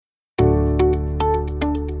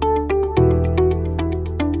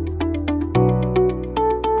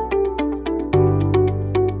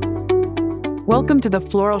Welcome to the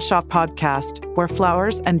Floral Shop podcast, where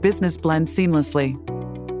flowers and business blend seamlessly.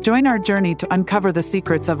 Join our journey to uncover the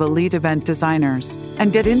secrets of elite event designers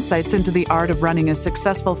and get insights into the art of running a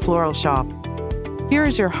successful floral shop. Here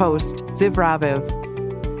is your host, Ziv Raviv.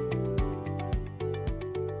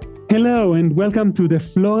 Hello, and welcome to the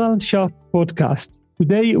Floral Shop podcast.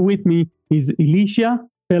 Today with me is Alicia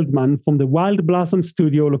Feldman from the Wild Blossom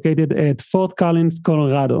Studio located at Fort Collins,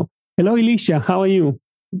 Colorado. Hello, Alicia. How are you?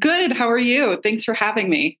 Good. How are you? Thanks for having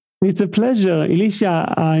me. It's a pleasure.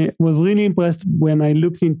 Alicia, I was really impressed when I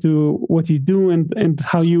looked into what you do and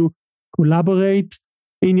how you collaborate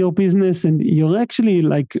in your business. And you're actually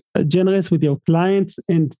generous with your clients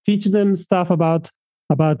and teach them stuff about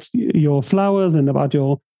your flowers and about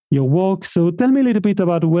your work. So tell me a little bit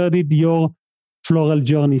about where did your floral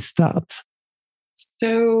journey start?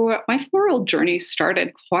 So my floral journey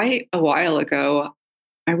started quite a while ago.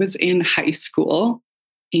 I was in high school,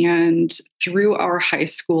 and through our high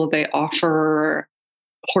school, they offer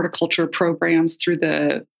horticulture programs through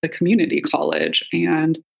the community college.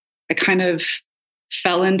 And I kind of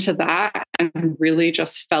fell into that and really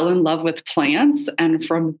just fell in love with plants. And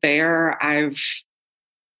from there, I've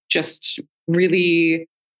just really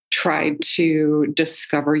tried to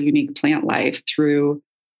discover unique plant life through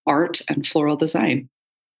art and floral design.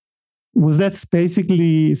 Was that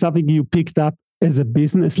basically something you picked up as a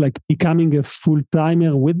business, like becoming a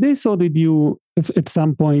full-timer with this, or did you at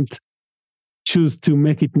some point choose to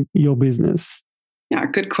make it your business? Yeah,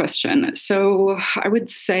 good question. So I would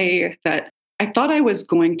say that I thought I was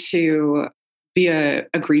going to be a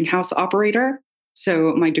greenhouse operator.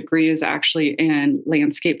 So my degree is actually in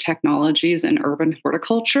landscape technologies and urban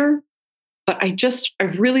horticulture. But I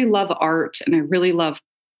really love art and I really love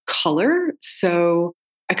color. So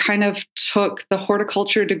I kind of took the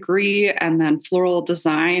horticulture degree and then floral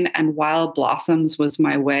design, and Wild Blossoms was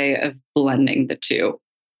my way of blending the two.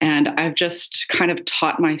 And I've just kind of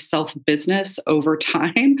taught myself business over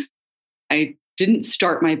time. I didn't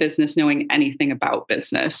start my business knowing anything about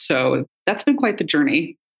business. So that's been quite the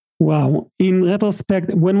journey. Wow. In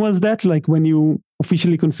retrospect, when was that? Like when you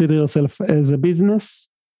officially consider yourself as a business?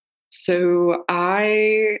 So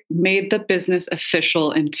I made the business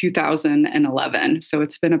official in 2011. So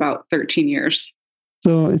it's been about 13 years.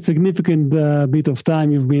 So it's a significant bit of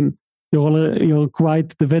time. You're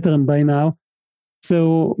quite the veteran by now.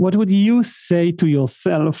 So what would you say to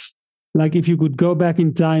yourself? Like if you could go back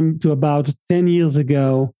in time to about 10 years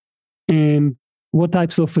ago, and what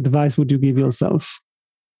types of advice would you give yourself?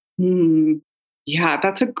 Yeah,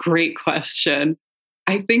 that's a great question.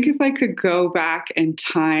 I think if I could go back in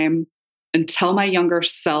time and tell my younger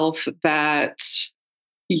self that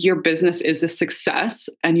your business is a success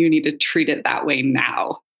and you need to treat it that way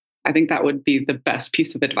now, I think that would be the best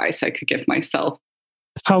piece of advice I could give myself.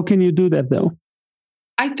 How can you do that though?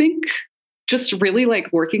 I think just really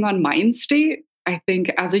working on mind state. I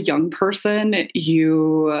think as a young person,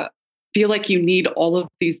 you feel like you need all of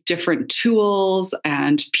these different tools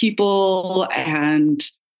and people, and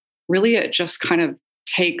really it just kind of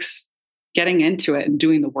takes getting into it and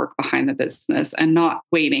doing the work behind the business and not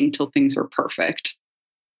waiting till things are perfect.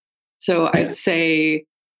 So I'd say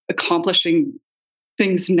accomplishing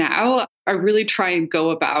things now, I really try and go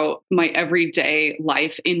about my everyday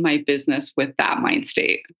life in my business with that mind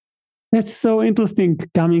state. That's so interesting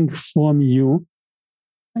coming from you,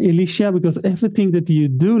 Alicia, because everything that you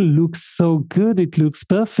do looks so good. It looks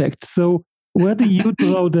perfect. So where do you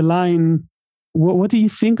draw the line? What do you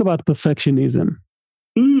think about perfectionism?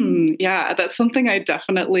 Yeah, that's something I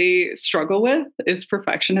definitely struggle with is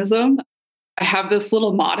perfectionism. I have this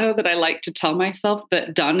little motto that I like to tell myself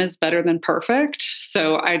that done is better than perfect.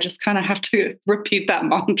 So I just kind of have to repeat that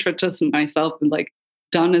mantra to myself and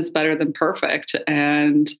done is better than perfect.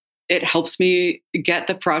 And it helps me get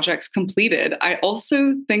the projects completed. I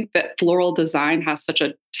also think that floral design has such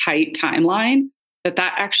a tight timeline that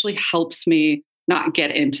actually helps me not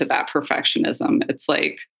get into that perfectionism. It's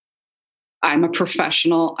I'm a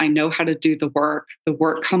professional. I know how to do the work. The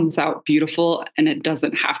work comes out beautiful and it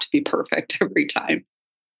doesn't have to be perfect every time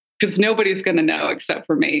because nobody's going to know except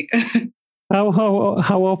for me. How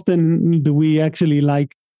often do we actually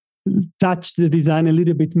touch the design a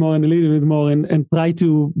little bit more and try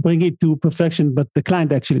to bring it to perfection, but the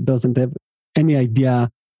client actually doesn't have any idea.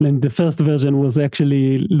 And the first version was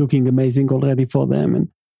actually looking amazing already for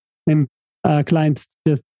them. And clients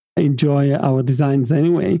just enjoy our designs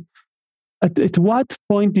anyway. At what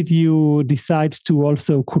point did you decide to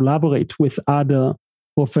also collaborate with other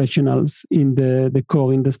professionals in the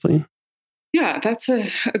core industry? Yeah, that's a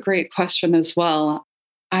great question as well.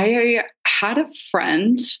 I had a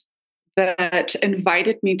friend that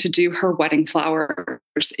invited me to do her wedding flowers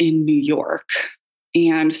in New York.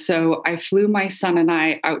 And so I flew my son and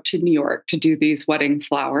I out to New York to do these wedding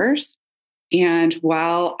flowers. And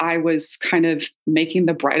while I was kind of making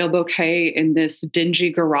the bridal bouquet in this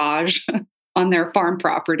dingy garage on their farm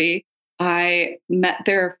property, I met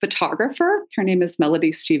their photographer. Her name is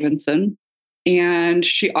Melody Stevenson. And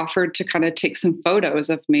she offered to kind of take some photos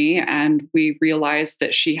of me. And we realized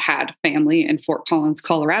that she had family in Fort Collins,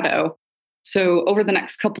 Colorado. So over the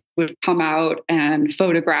next couple would come out and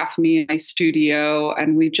photograph me in my studio.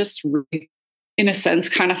 And we just really, in a sense,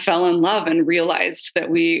 kind of fell in love and realized that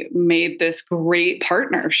we made this great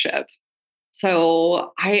partnership.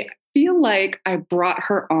 So I feel like I brought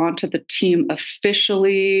her onto the team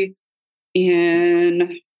officially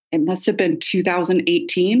in, it must have been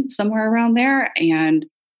 2018, somewhere around there. And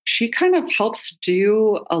she kind of helps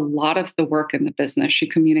do a lot of the work in the business. She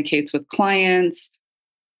communicates with clients.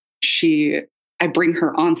 I bring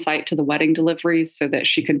her on site to the wedding deliveries so that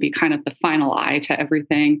she can be kind of the final eye to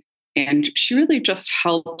everything. And she really just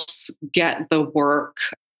helps get the work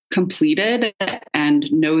completed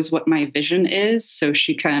and knows what my vision is so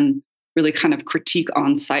she can really kind of critique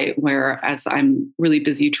on site, whereas I'm really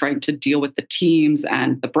busy trying to deal with the teams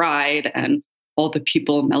and the bride and all the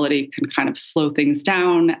people. Melody can kind of slow things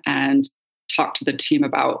down and talk to the team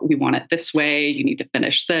about, we want it this way, you need to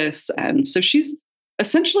finish this. And so she's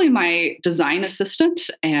essentially my design assistant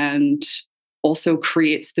and also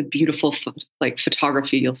creates the beautiful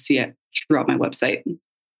photography. You'll see it throughout my website.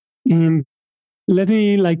 Let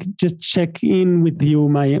me just check in with you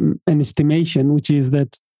an estimation, which is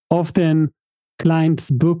that often clients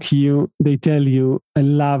book you, they tell you, I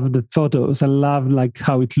love the photos, I love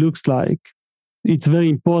how it looks like. It's very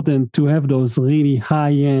important to have those really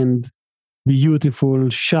high-end, beautiful,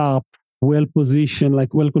 sharp, well-positioned,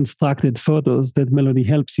 well-constructed photos that Melody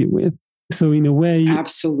helps you with. So in a way,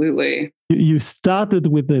 absolutely, you started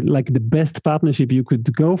with the best partnership you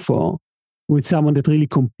could go for, with someone that really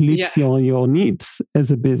completes your needs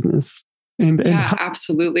as a business. And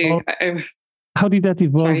absolutely. How did that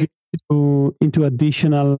evolve into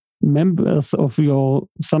additional members of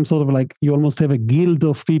some sort of you almost have a guild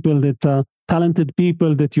of people that are talented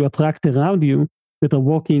people that you attract around you that are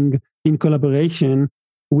working in collaboration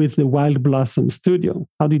with the Wild Blossom Studio?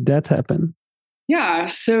 How did that happen? Yeah,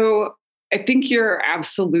 so I think you're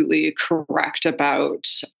absolutely correct about,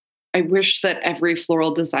 I wish that every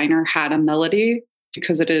floral designer had a Melody,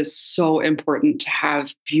 because it is so important to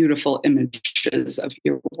have beautiful images of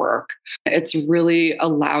your work. It's really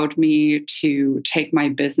allowed me to take my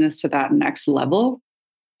business to that next level.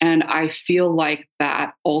 And I feel like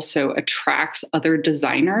that also attracts other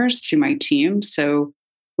designers to my team. So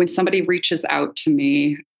when somebody reaches out to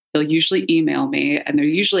me, they'll usually email me and they're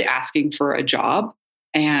usually asking for a job.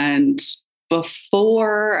 And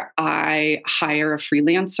before I hire a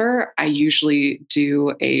freelancer, I usually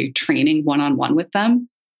do a training one-on-one with them.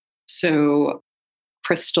 So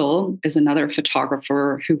Crystal is another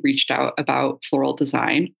photographer who reached out about floral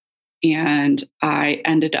design, and I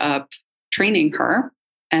ended up training her.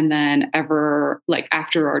 And then after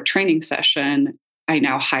our training session, I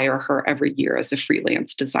now hire her every year as a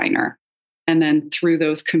freelance designer. And then through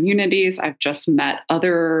those communities, I've just met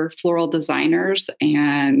other floral designers,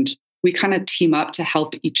 and we kind of team up to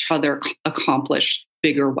help each other accomplish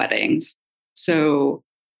bigger weddings. So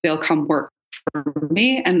they'll come work for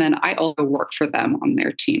me, and then I also work for them on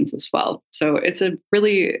their teams as well. So it's a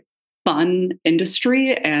really fun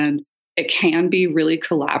industry, and it can be really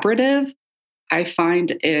collaborative. I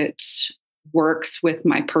find it works with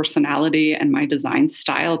my personality and my design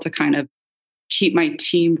style to kind of keep my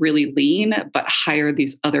team really lean, but hire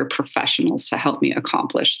these other professionals to help me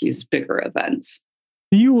accomplish these bigger events.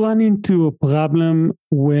 Do you run into a problem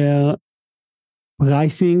where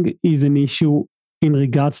pricing is an issue in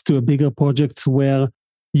regards to a bigger project where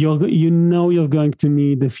you're going to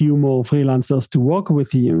need a few more freelancers to work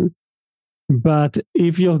with you? But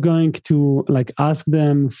if you're going to ask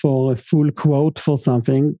them for a full quote for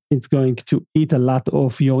something, it's going to eat a lot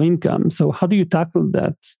of your income. So how do you tackle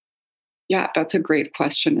that? Yeah, that's a great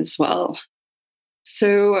question as well.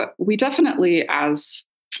 So we definitely, as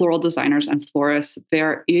floral designers and florists,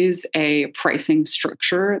 there is a pricing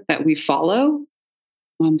structure that we follow.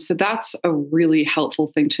 So that's a really helpful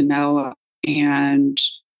thing to know. And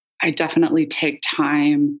I definitely take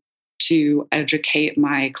time to educate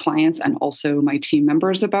my clients and also my team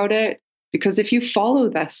members about it. Because if you follow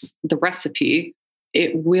the recipe,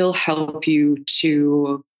 it will help you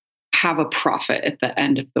to have a profit at the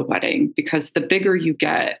end of the wedding. Because the bigger you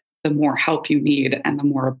get, the more help you need and the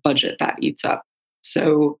more budget that eats up.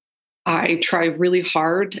 So I try really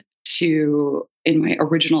hard in my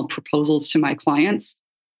original proposals to my clients,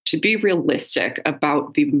 to be realistic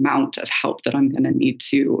about the amount of help that I'm going to need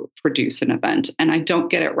to produce an event. And I don't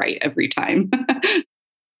get it right every time.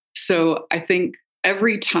 So I think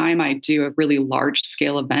every time I do a really large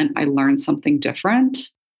scale event, I learn something different.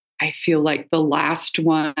 I feel like the last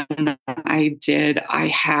one I did, I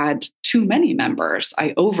had too many members.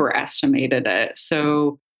 I overestimated it.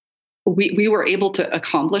 So we were able to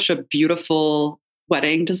accomplish a beautiful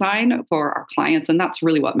wedding design for our clients. And that's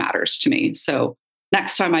really what matters to me. So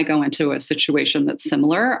next time I go into a situation that's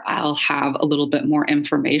similar, I'll have a little bit more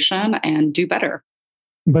information and do better.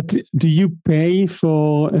 But do you pay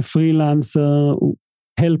for a freelancer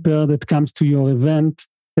helper that comes to your event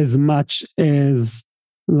as much as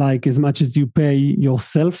you pay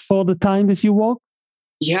yourself for the time that you work?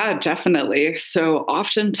 Yeah, definitely. So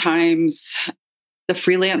oftentimes the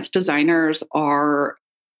freelance designers are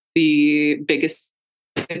the biggest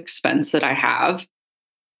expense that I have.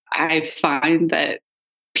 I find that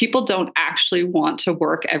people don't actually want to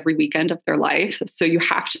work every weekend of their life. So you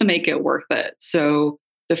have to make it worth it. So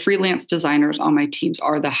the freelance designers on my teams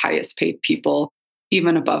are the highest paid people,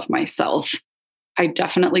 even above myself. I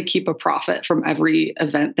definitely keep a profit from every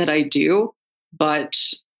event that I do, but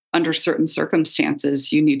under certain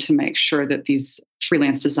circumstances, you need to make sure that these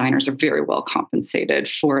freelance designers are very well compensated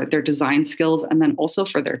for their design skills and then also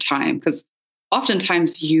for their time, because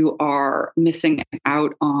oftentimes you are missing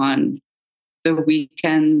out on the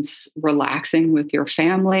weekends relaxing with your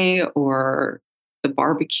family or the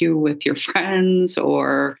barbecue with your friends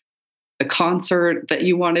or the concert that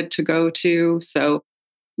you wanted to go to. So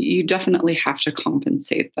you definitely have to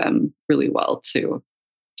compensate them really well to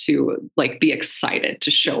like be excited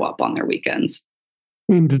to show up on their weekends.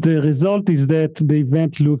 And the result is that the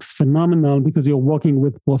event looks phenomenal because you're working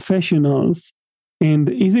with professionals. And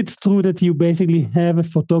is it true that you basically have a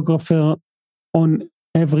photographer on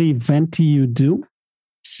every event you do?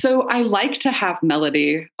 So I like to have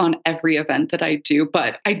Melody on every event that I do,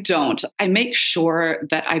 but I don't. I make sure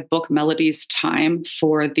that I book Melody's time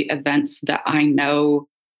for the events that I know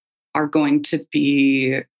are going to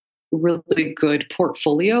be really good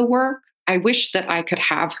portfolio work. I wish that I could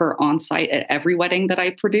have her on site at every wedding that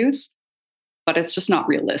I produce, but it's just not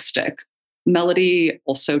realistic. Melody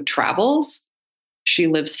also travels. She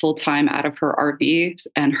lives full time out of her RV,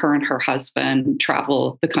 and her husband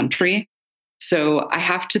travel the country. So I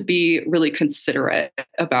have to be really considerate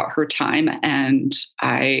about her time. And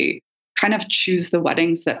I kind of choose the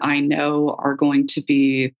weddings that I know are going to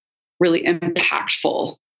be really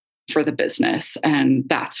impactful for the business. And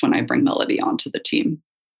that's when I bring Melody onto the team.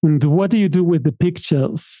 And what do you do with the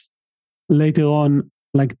pictures later on?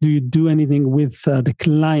 Like, do you do anything with the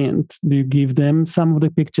client? Do you give them some of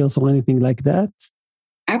the pictures or anything like that?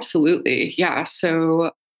 Absolutely. Yeah.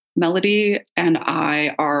 So Melody and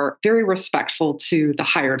I are very respectful to the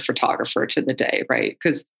hired photographer to the day, right?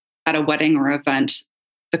 Because at a wedding or event,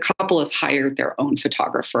 the couple has hired their own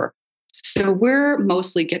photographer. So we're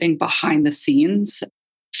mostly getting behind the scenes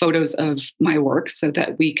photos of my work so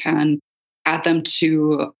that we can add them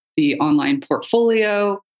to the online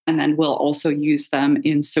portfolio. And then we'll also use them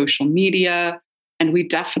in social media. And we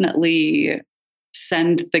definitely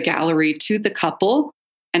send the gallery to the couple.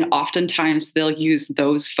 And oftentimes they'll use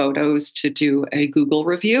those photos to do a Google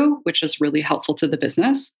review, which is really helpful to the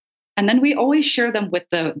business. And then we always share them with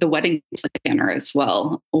the wedding planner as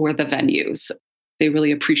well, or the venues. They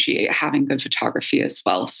really appreciate having good photography as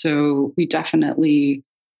well. So we definitely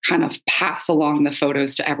kind of pass along the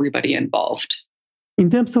photos to everybody involved. In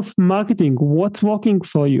terms of marketing, what's working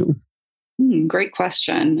for you? Great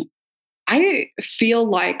question. I feel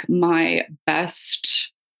like my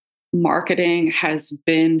best marketing has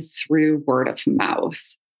been through word of mouth.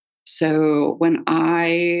 So when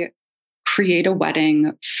I create a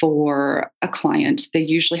wedding for a client, they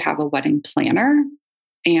usually have a wedding planner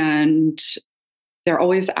and they're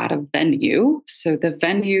always at a venue. So the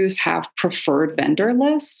venues have preferred vendor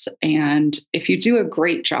lists. And if you do a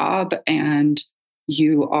great job and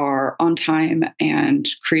you are on time and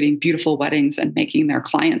creating beautiful weddings and making their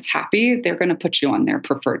clients happy, they're going to put you on their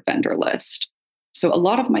preferred vendor list. So a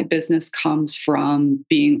lot of my business comes from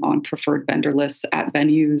being on preferred vendor lists at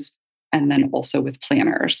venues and then also with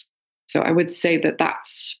planners. So I would say that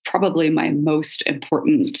that's probably my most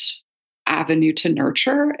important avenue to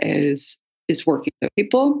nurture is working with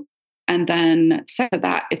people. And then second to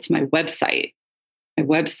that, it's my website. My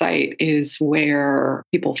website is where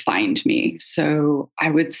people find me. So I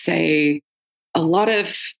would say a lot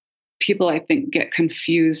of people, I think, get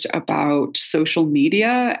confused about social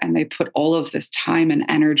media and they put all of this time and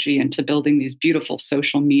energy into building these beautiful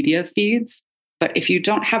social media feeds. But if you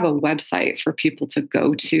don't have a website for people to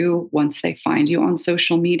go to once they find you on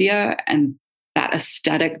social media and that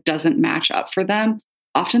aesthetic doesn't match up for them,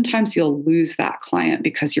 oftentimes you'll lose that client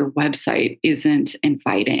because your website isn't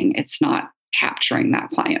inviting. It's not capturing that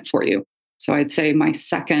client for you. So I'd say my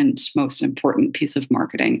second most important piece of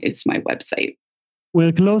marketing is my website.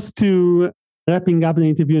 We're close to wrapping up the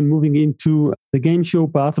interview and moving into the game show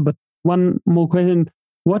part. But one more question.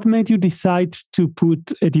 What made you decide to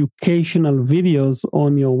put educational videos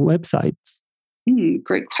on your websites?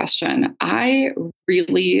 Great question. I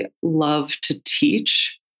really love to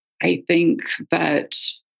teach. I think that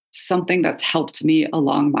something that's helped me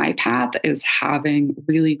along my path is having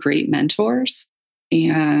really great mentors.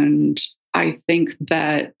 And I think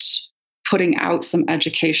that putting out some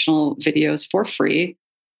educational videos for free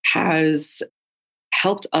has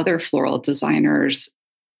helped other floral designers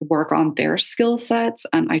work on their skill sets.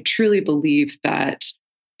 And I truly believe that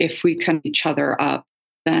if we can each other up,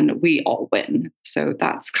 then we all win. So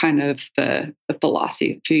that's kind of the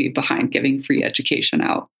philosophy behind giving free education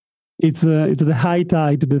out. It's the high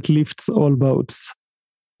tide that lifts all boats.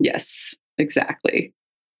 Yes, exactly.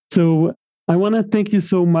 So I want to thank you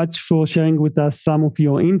so much for sharing with us some of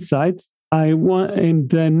your insights.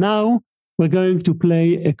 Now we're going to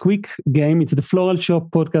play a quick game. It's the Floral Shop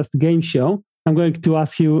podcast game show. I'm going to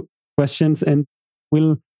ask you questions and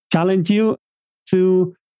we'll challenge you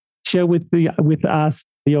to share with us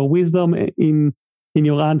your wisdom in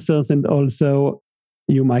your answers, and also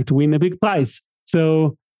you might win a big prize.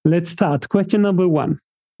 So let's start. Question number 1.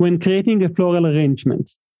 When creating a floral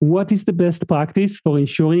arrangement, what is the best practice for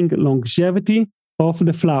ensuring longevity of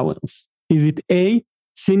the flowers? Is it A,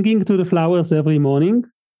 singing to the flowers every morning?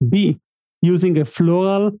 B, using a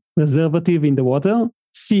floral preservative in the water?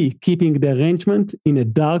 C, keeping the arrangement in a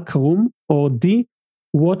dark room? Or D,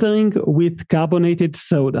 watering with carbonated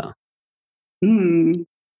soda?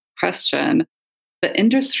 Question. The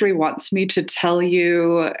industry wants me to tell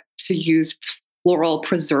you to use floral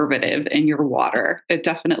preservative in your water. It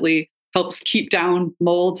definitely helps keep down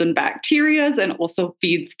molds and bacteria and also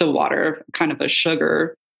feeds the water kind of a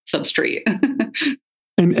sugar substrate.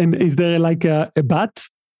 and is there like a but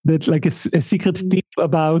that like a secret tip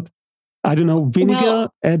about, I don't know, vinegar?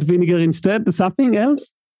 Well, add vinegar instead, something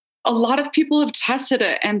else? A lot of people have tested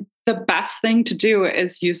it, and the best thing to do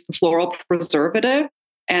is use the floral preservative.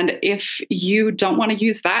 And if you don't want to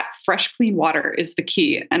use that, fresh, clean water is the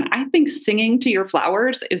key. And I think singing to your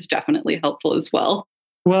flowers is definitely helpful as well.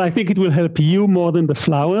 Well, I think it will help you more than the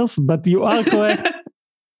flowers, but you are correct.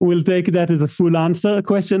 We'll take that as a full answer.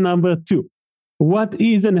 Question number 2. What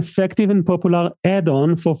is an effective and popular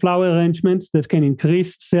add-on for flower arrangements that can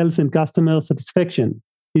increase sales and customer satisfaction?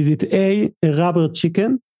 Is it A, a rubber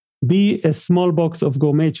chicken? B, a small box of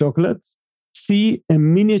gourmet chocolates? C, a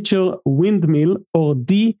miniature windmill? Or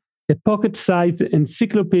D, a pocket-sized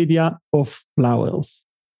encyclopedia of flowers?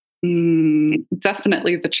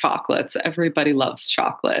 Definitely the chocolates. Everybody loves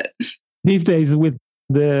chocolate. These days, with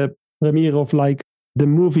the premiere of like the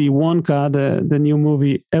movie Wonka, the new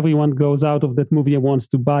movie, everyone goes out of that movie and wants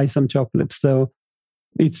to buy some chocolate. So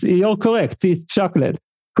you're correct. It's chocolate.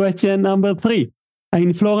 Question number 3.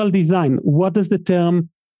 In floral design, what does the term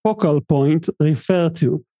focal point refer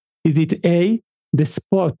to? Is it A, the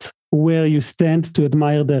spot where you stand to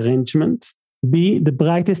admire the arrangement? B, the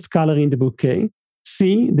brightest color in the bouquet?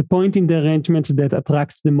 C, the point in the arrangement that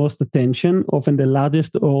attracts the most attention, often the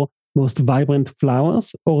largest or most vibrant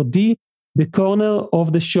flowers? Or D, the corner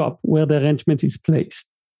of the shop where the arrangement is placed?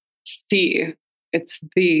 C, it's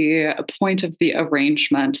the point of the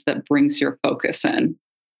arrangement that brings your focus in.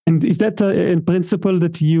 And is that a principle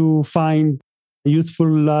that you find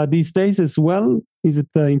useful these days as well? Is it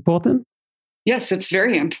important? Yes, it's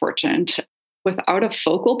very important. Without a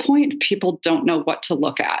focal point, people don't know what to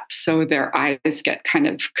look at. So their eyes get kind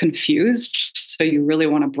of confused. So you really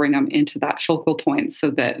want to bring them into that focal point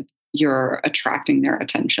so that you're attracting their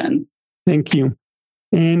attention. Thank you.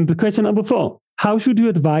 And question number 4. How should you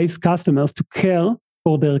advise customers to care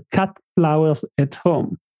for their cut flowers at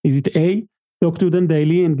home? Is it A, talk to them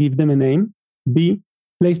daily and give them a name? B,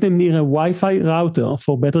 place them near a Wi-Fi router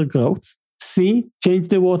for better growth? C, change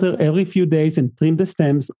the water every few days and trim the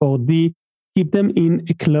stems? Or D, keep them in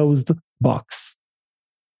a closed box?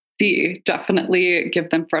 D, definitely give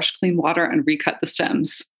them fresh, clean water and recut the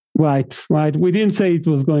stems. Right. We didn't say it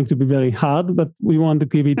was going to be very hard, but we want to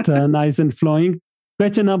keep it nice and flowing.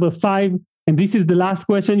 Question number 5, and this is the last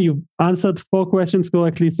question. You've answered 4 questions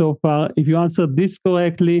correctly so far. If you answered this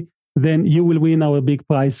correctly, then you will win our big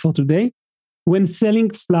prize for today. When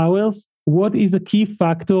selling flowers, what is a key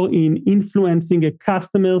factor in influencing a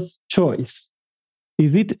customer's choice?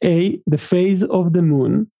 Is it A, the phase of the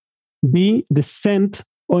moon, B, the scent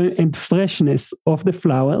and freshness of the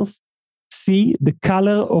flowers, C, the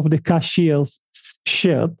color of the cashier's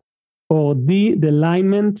shirt, or D, the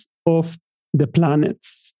alignment of the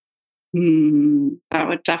planets? That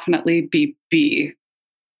would definitely be B,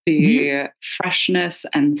 the freshness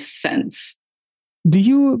and scents. Do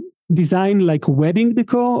you design like wedding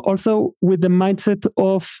decor also with the mindset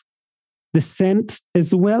of the scent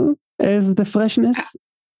as well as the freshness?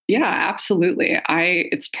 Yeah, absolutely.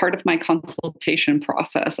 It's part of my consultation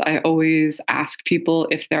process. I always ask people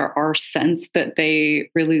if there are scents that they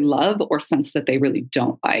really love or scents that they really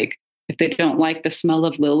don't like. If they don't like the smell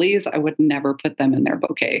of lilies, I would never put them in their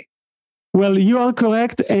bouquet. Well, you are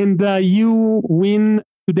correct. And you win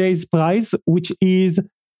today's prize, which is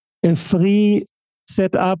a free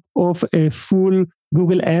setup of a full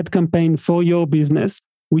Google ad campaign for your business,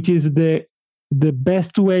 which is the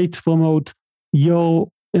best way to promote your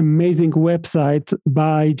amazing website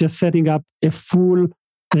by just setting up a full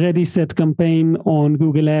ready set campaign on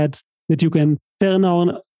Google Ads that you can turn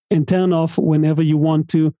on and turn off whenever you want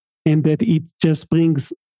to, and that it just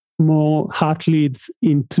brings more hot leads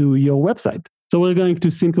into your website. So we're going to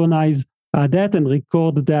synchronize that and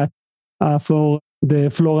record that for the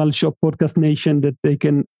Floral Shop Podcast Nation, that they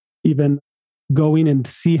can even go in and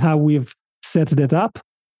see how we've set that up.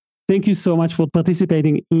 Thank you so much for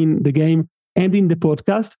participating in the game and in the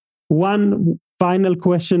podcast. One final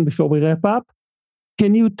question before we wrap up.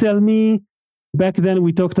 Can you tell me, back then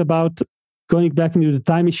we talked about going back into the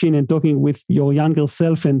time machine and talking with your younger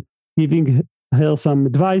self and giving her some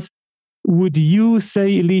advice. Would you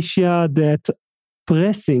say, Alicia, that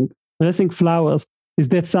pressing flowers, is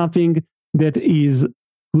that something that is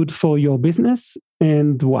good for your business,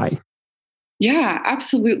 and why? Yeah,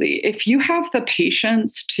 absolutely. If you have the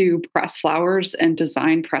patience to press flowers and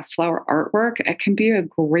design pressed flower artwork, it can be a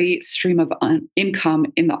great stream of income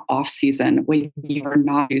in the off season when you're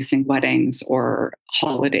not using weddings or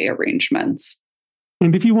holiday arrangements.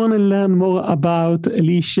 And if you want to learn more about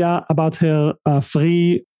Alicia, about her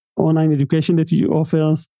free online education that she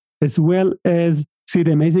offers, as well as see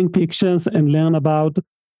the amazing pictures and learn about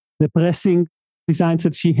the pressing designs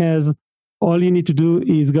that she has, all you need to do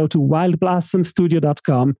is go to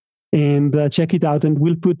wildblossomstudio.com and check it out. And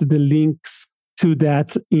we'll put the links to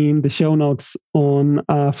that in the show notes on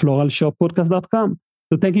floralshoppodcast.com.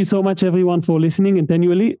 So thank you so much, everyone, for listening. And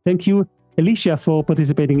thank you, Alicia, for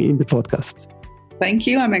participating in the podcast. Thank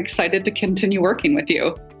you. I'm excited to continue working with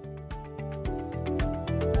you.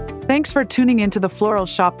 Thanks for tuning into the Floral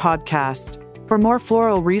Shop Podcast. For more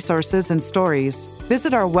floral resources and stories,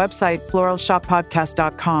 visit our website,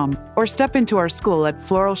 floralshoppodcast.com, or step into our school at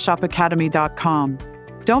floralshopacademy.com.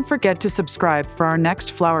 Don't forget to subscribe for our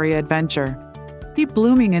next flowery adventure. Keep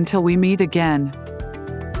blooming until we meet again.